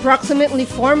uses approximately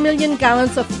 4 million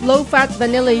gallons of low-fat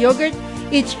vanilla yogurt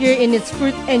each year in its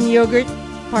fruit and yogurt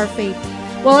parfait.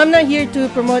 Well, I'm not here to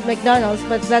promote McDonald's,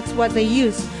 but that's what they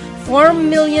use. 4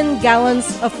 million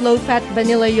gallons of low-fat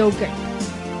vanilla yogurt.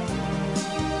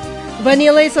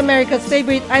 Vanilla is America's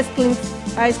favorite ice cream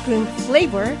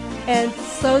flavor, and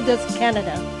so does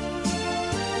Canada.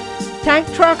 Tank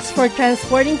trucks for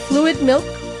transporting fluid milk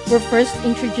were first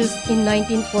introduced in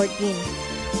 1914.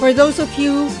 For those of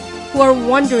you who are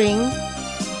wondering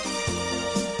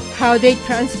how they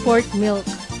transport milk,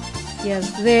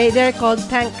 yes, they're called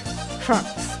tank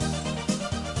trucks.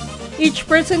 Each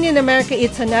person in America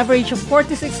eats an average of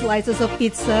 46 slices of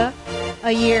pizza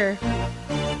a year.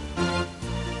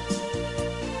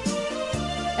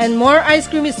 And more ice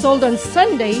cream is sold on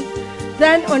Sunday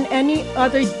than on any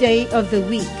other day of the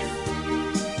week.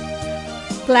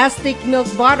 Plastic milk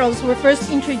bottles were first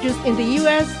introduced in the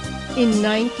U.S. in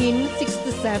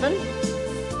 1967.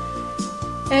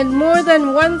 And more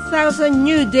than 1,000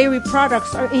 new dairy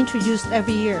products are introduced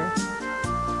every year.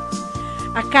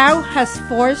 A cow has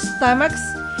 4 stomachs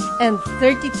and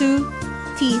 32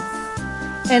 teeth.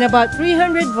 And about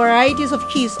 300 varieties of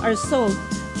cheese are sold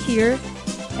here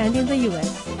and in the U.S.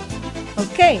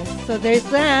 Okay, so there's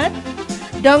that.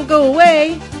 Don't go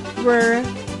away.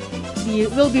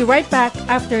 We'll be right back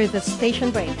after the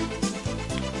station break.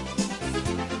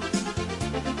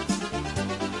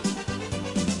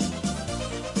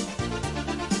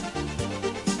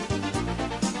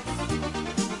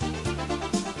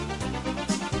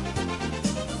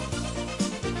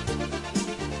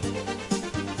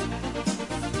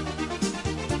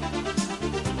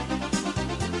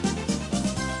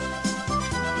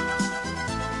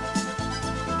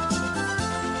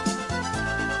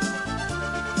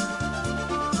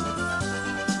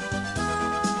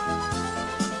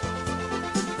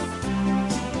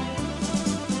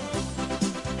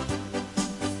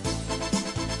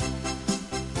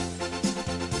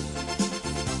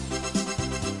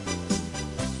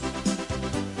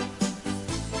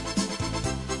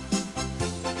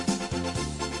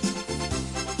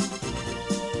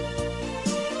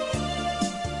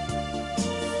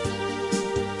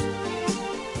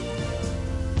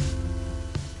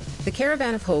 The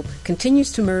Caravan of Hope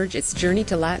continues to merge its journey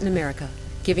to Latin America,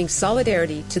 giving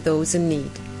solidarity to those in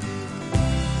need.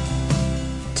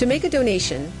 To make a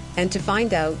donation and to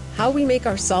find out how we make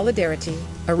our solidarity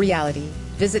a reality,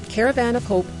 visit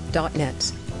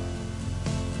caravanofhope.net.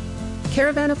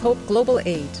 Caravan of Hope Global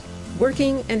Aid,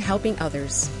 working and helping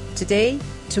others, today,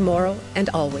 tomorrow, and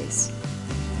always.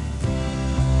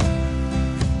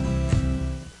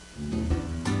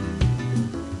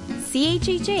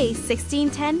 CHHA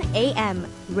 1610 AM,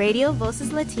 Radio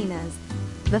Voces Latinas,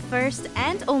 the first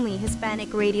and only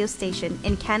Hispanic radio station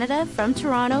in Canada from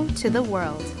Toronto to the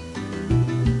world.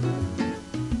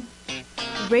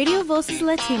 Radio Voces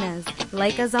Latinas,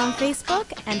 like us on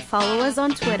Facebook and follow us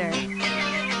on Twitter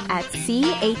at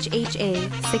CHHA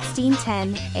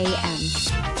 1610 AM.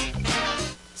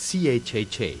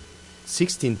 CHHA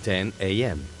 1610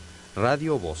 AM,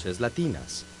 Radio Voces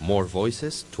Latinas, more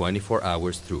voices 24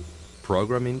 hours through.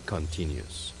 Programming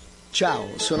continues.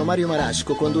 Ciao, sono Mario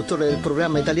Marasco, conduttore del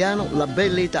programma italiano La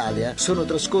Bella Italia. Sono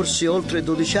trascorsi oltre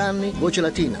 12 anni, Voce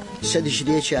Latina.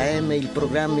 16:10 AM, i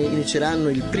programmi inizieranno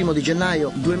il 1 di gennaio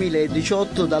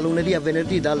 2018 da lunedì a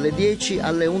venerdì dalle 10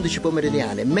 alle 11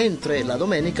 pomeridiane, mentre la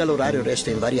domenica l'orario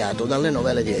resta invariato dalle 9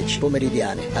 alle 10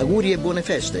 pomeridiane. Auguri e buone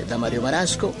feste da Mario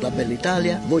Marasco, La Bella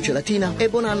Italia, Voce Latina e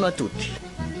buon anno a tutti.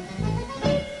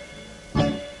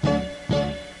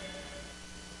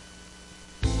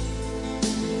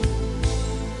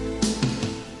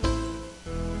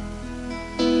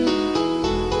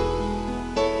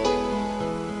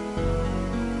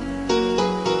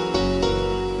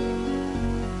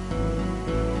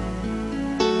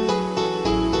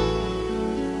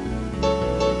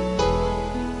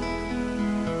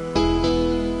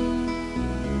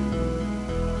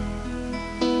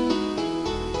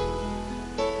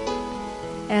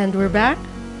 And we're back,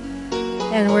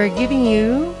 and we're giving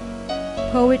you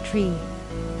Poetry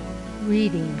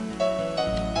reading.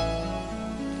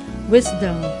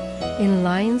 Wisdom in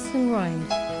lines and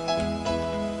rhymes.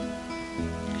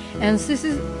 And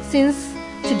since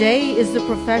today is the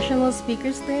Professional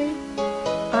Speakers Day,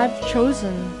 I've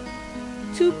chosen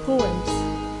 2 poems.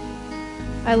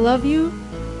 I Love You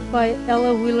by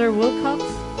Ella Wheeler Wilcox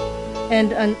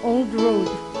and An Old Road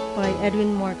by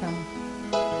Edwin Markham.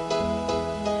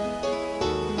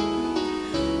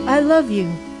 I Love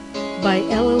You by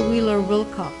Ella Wheeler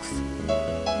Wilcox.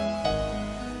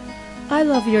 I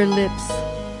love your lips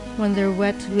when they're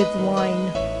wet with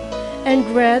wine and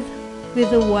red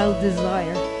with a wild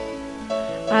desire.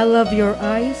 I love your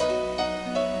eyes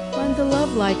when the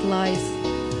love light lies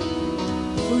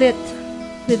lit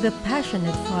with a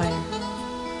passionate fire.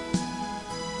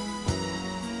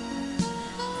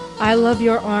 I love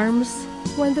your arms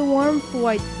when the warm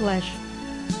white flesh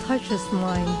touches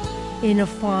mine in a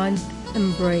fond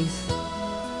embrace.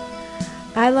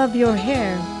 I love your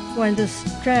hair when the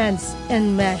strands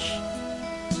enmesh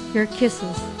your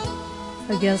kisses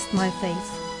against my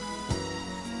face.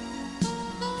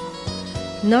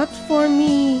 Not for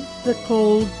me the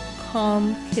cold,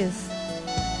 calm kiss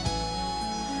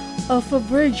of a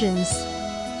virgin's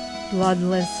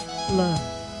bloodless love.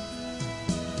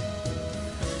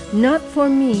 Not for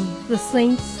me the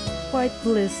saint's white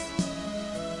bliss,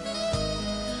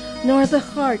 nor the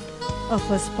heart of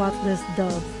a spotless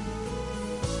dove.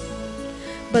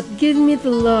 But give me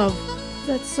the love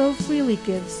that so freely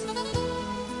gives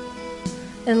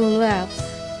and laughs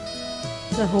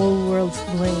the whole world's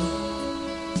blame.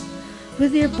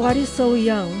 With your body so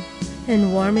young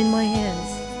and warm in my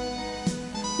hands,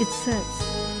 it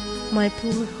sets my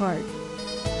poor heart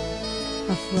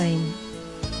aflame.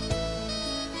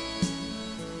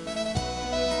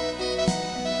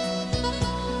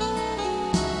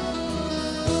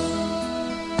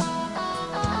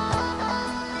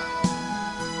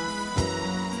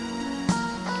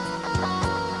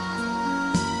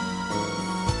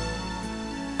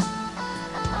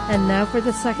 And now for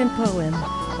the second poem,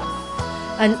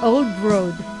 An Old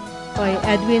Road by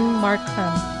Edwin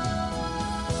Markham.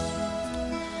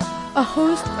 A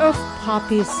host of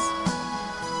poppies,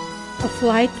 a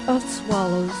flight of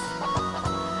swallows,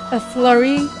 a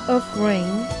flurry of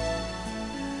rain,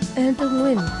 and the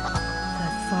wind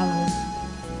that follows.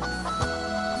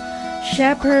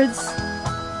 Shepherds,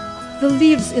 the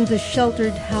leaves in the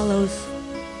sheltered hollows,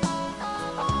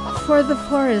 for the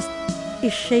forest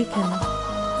is shaken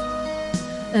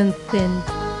and thinned.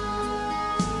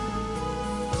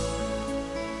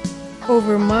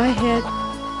 Over my head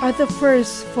are the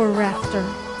firs for rafter.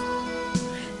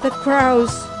 The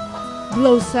crows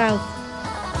blow south,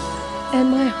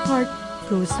 and my heart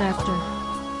goes after.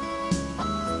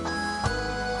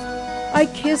 I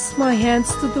kiss my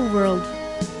hands to the world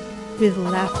with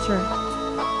laughter.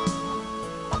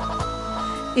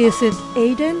 Is it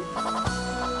Aden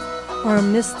or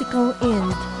mystical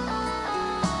Ind?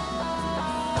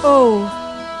 Oh,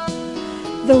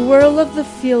 the whirl of the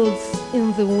fields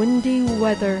in the windy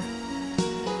weather,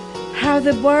 how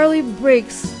the barley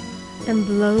breaks and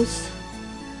blows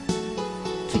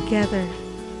together.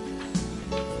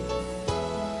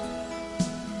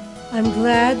 I'm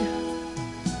glad,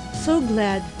 so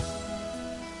glad,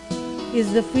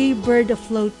 is the free bird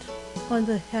afloat on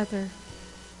the heather,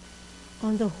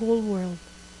 on the whole world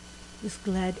is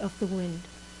glad of the wind.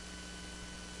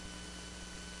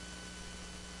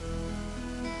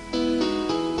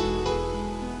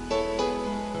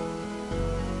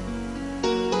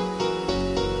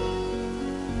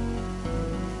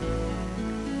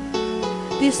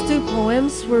 These 2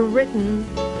 poems were written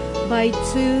by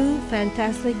 2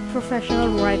 fantastic professional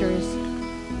writers.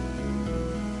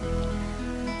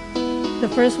 The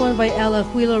first one by Ella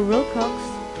Wheeler Wilcox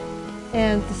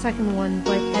and the second one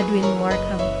by Edwin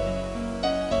Markham.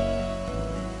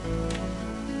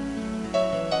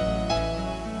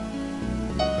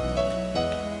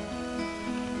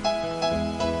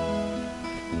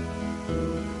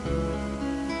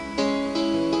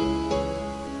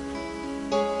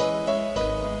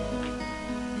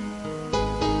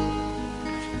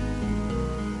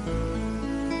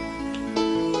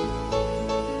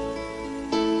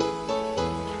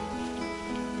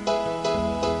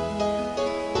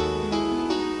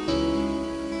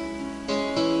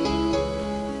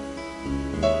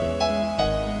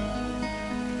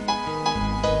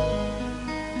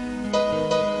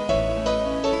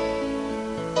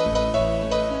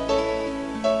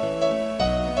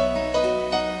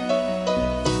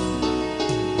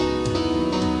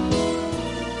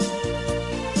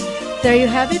 There you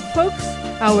have it, folks.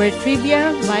 Our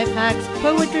trivia, life hacks,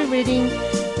 poetry reading,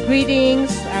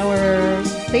 greetings, our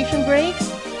station breaks.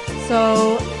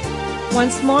 So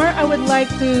once more, I would like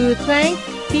to thank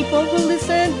people who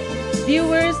listened,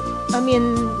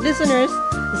 listeners,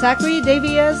 Zachary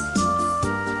Davies,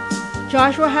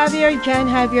 Joshua Javier, Jan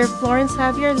Javier, Florence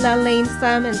Javier, Lalaine,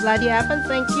 Sam, and Vladdy Apan.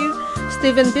 Thank you.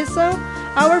 Stephen Bisso,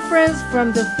 our friends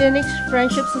from the Phoenix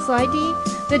Friendship Society,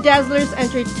 the Dazzlers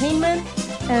Entertainment,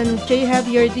 and J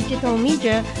Javier Digital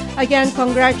Media. Again,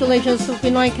 congratulations to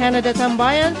Pinoy Canada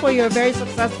Tambayan for your very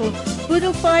successful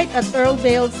poodle fight at Earl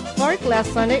Bales Park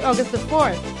last Sunday, August the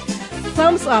 4th.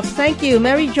 Thumbs up. Thank you.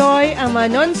 Mary Joy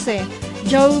Amanonce,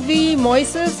 Jovi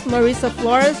Moises, Marisa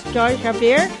Flores, George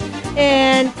Javier,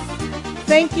 and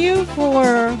thank you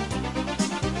for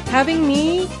having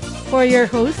me for your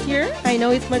host here. I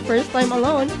know it's my first time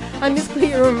alone. I miss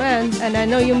Cleo Roman, and I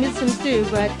know you miss him too,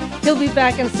 but he'll be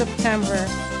back in September.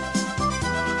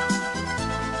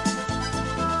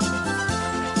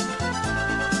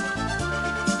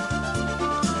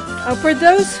 For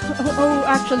those who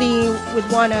actually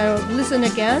would want to listen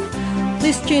again,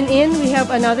 please tune in. We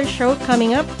have another show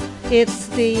coming up. It's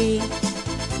the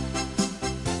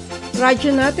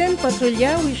Radyo Natin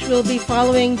Patrulya, which will be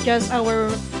following just our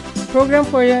program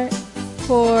for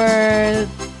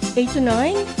 8 to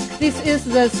 9. This is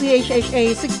the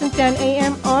CHHA 1610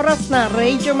 AM Oras na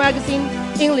Radio Magazine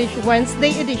English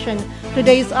Wednesday edition.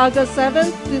 Today is August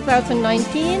 7th,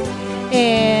 2019.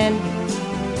 And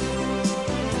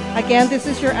again, this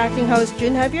is your acting host,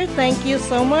 June Javier. Thank you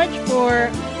so much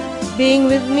for being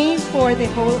with me for the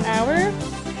whole hour.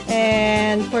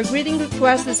 And for greeting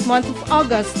requests this month of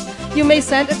August, you may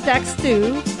send a text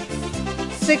to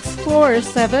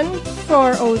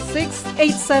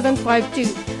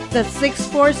 647-406-8752. That's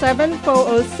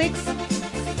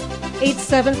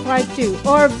 647-406-8752.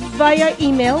 Or via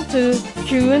email to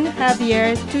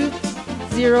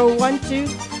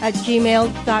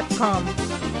junejavier2012@gmail.com.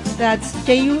 That's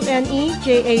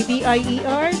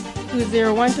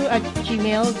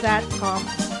JUNEJAVIER2012@gmail.com.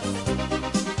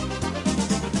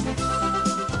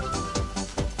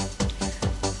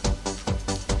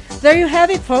 There you have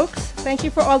it, folks. Thank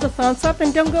you for all the thumbs up,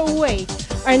 and don't go away.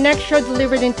 Our next show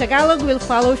delivered in Tagalog will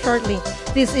follow shortly.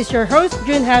 This is your host,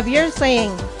 June Javier,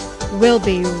 saying, we'll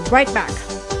be right back.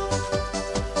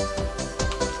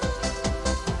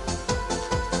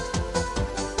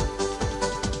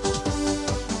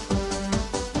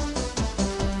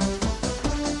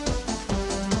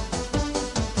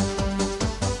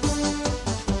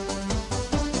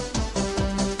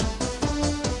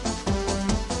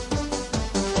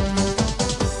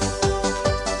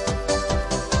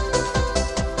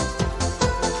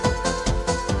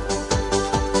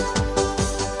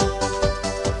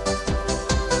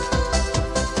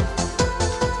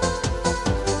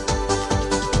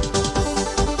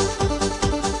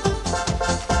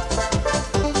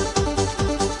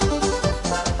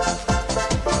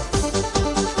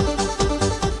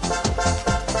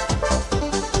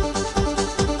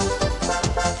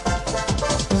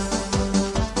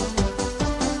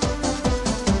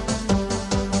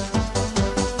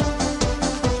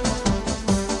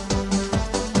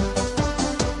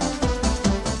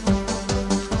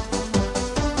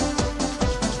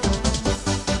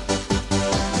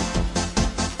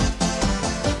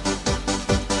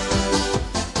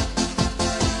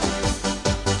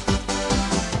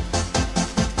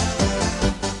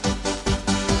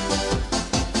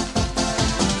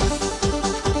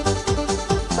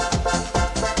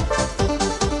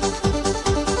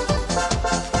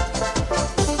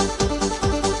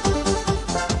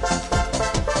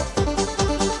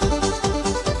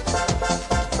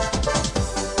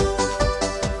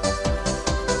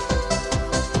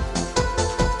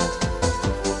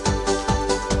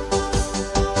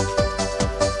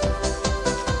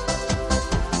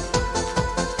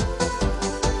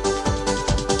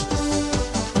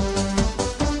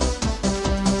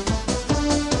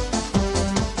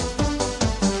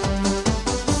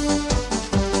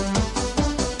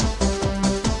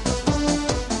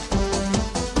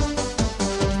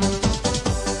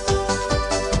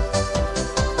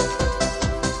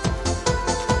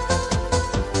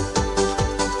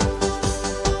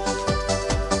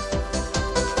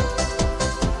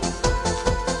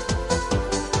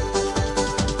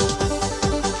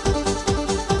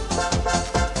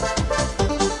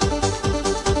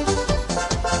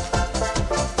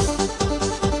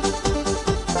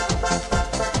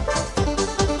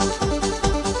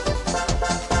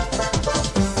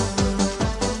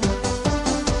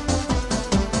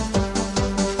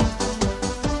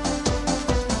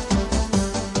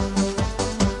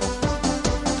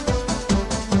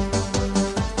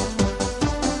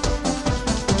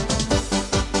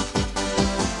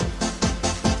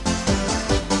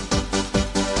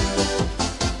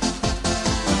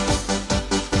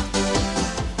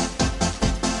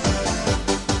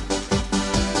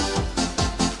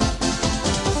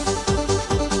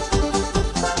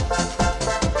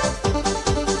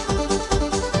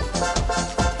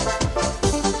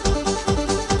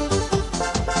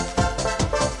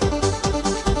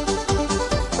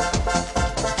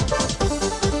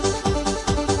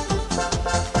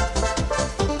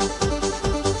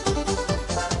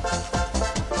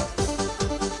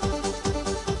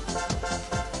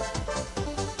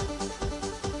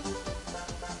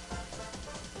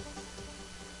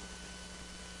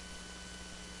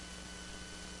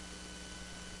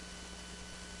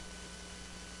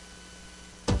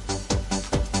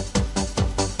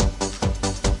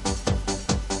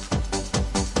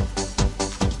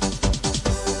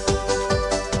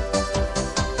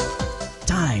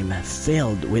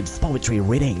 filled with poetry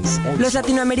readings. Los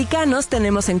latinoamericanos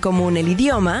tenemos en común el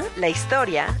idioma, la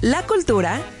historia, la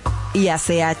cultura y a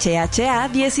CHHA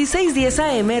 1610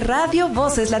 AM Radio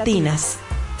Voces Latinas.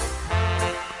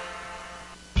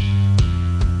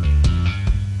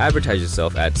 Advertise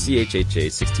yourself at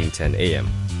CHHA 1610 AM.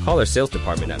 Call our sales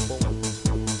department at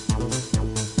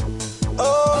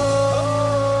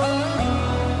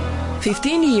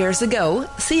 15 years ago,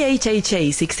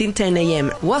 CHHA 1610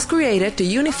 AM was created to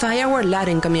unify our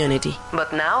Latin community.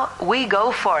 But now we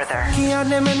go further.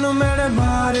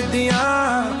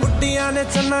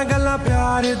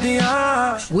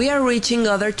 We are reaching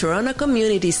other Toronto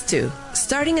communities too.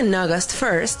 Starting on August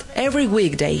 1st, every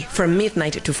weekday from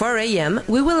midnight to 4 AM,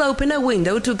 we will open a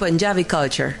window to Punjabi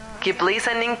culture. Keep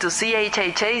listening to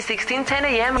CHHA 1610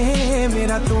 AM.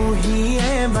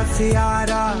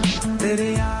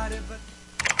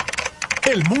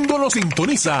 El mundo lo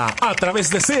sintoniza a través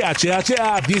de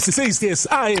CHHA 1610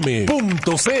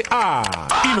 AM.ca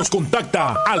y nos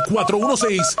contacta al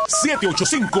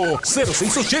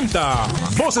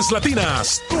 416-785-0680. Voces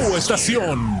Latinas, tu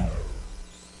estación.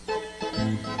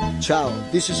 Ciao,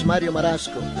 this is Mario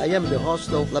Marasco. I am the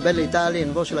host of La Bella Italia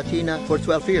in Voce Latina for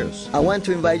 12 years. I want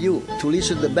to invite you to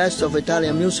listen to the best of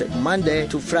Italian music, Monday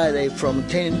to Friday from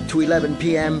 10 to 11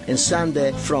 p.m. and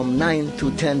Sunday from 9 to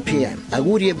 10 p.m.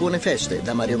 Auguri e buone feste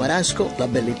da Mario Marasco, La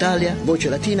Bella Italia, Voce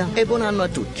Latina e buon anno a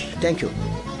tutti. Thank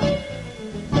you.